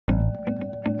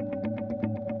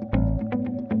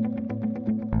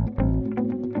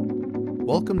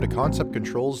Welcome to Concept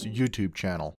Control's YouTube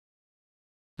channel.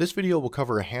 This video will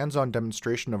cover a hands-on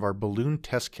demonstration of our balloon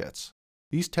test kits.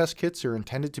 These test kits are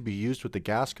intended to be used with the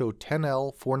Gasco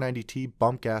 10L490T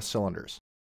bump gas cylinders.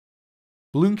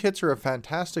 Balloon kits are a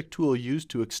fantastic tool used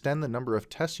to extend the number of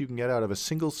tests you can get out of a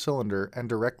single cylinder and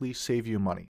directly save you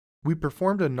money. We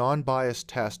performed a non-biased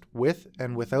test with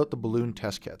and without the balloon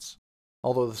test kits.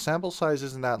 Although the sample size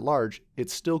isn't that large, it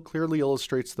still clearly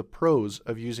illustrates the pros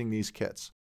of using these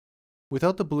kits.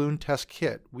 Without the balloon test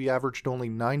kit, we averaged only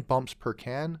 9 bumps per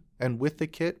can, and with the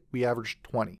kit, we averaged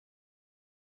 20.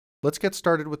 Let's get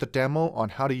started with a demo on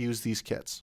how to use these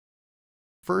kits.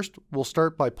 First, we'll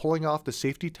start by pulling off the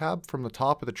safety tab from the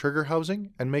top of the trigger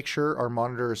housing and make sure our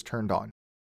monitor is turned on.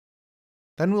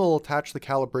 Then we'll attach the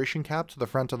calibration cap to the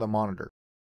front of the monitor.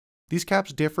 These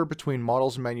caps differ between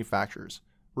models and manufacturers.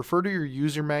 Refer to your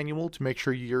user manual to make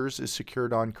sure yours is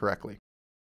secured on correctly.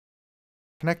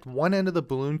 Connect one end of the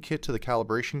balloon kit to the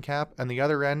calibration cap and the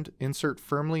other end insert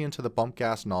firmly into the bump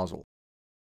gas nozzle.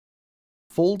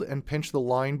 Fold and pinch the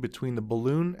line between the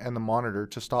balloon and the monitor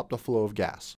to stop the flow of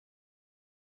gas.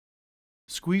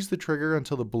 Squeeze the trigger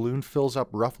until the balloon fills up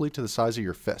roughly to the size of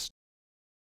your fist.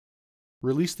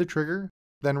 Release the trigger,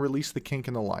 then release the kink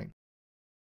in the line.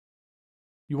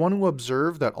 You want to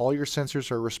observe that all your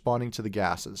sensors are responding to the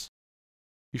gases.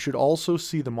 You should also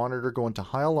see the monitor go into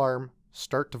high alarm,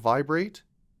 start to vibrate,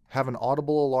 have an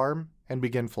audible alarm, and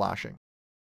begin flashing.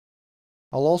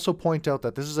 I'll also point out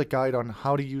that this is a guide on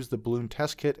how to use the balloon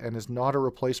test kit and is not a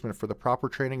replacement for the proper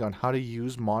training on how to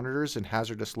use monitors in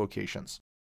hazardous locations.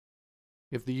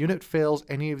 If the unit fails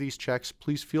any of these checks,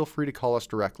 please feel free to call us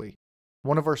directly.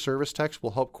 One of our service techs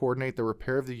will help coordinate the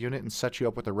repair of the unit and set you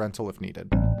up with a rental if needed.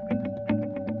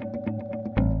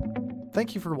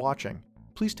 Thank you for watching.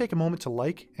 Please take a moment to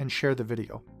like and share the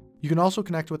video. You can also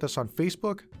connect with us on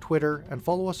Facebook, Twitter, and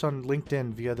follow us on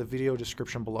LinkedIn via the video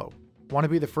description below. Want to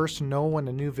be the first to know when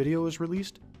a new video is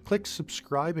released? Click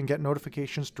subscribe and get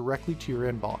notifications directly to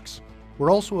your inbox.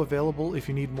 We're also available if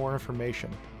you need more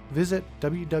information. Visit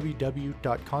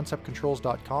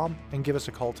www.conceptcontrols.com and give us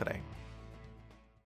a call today.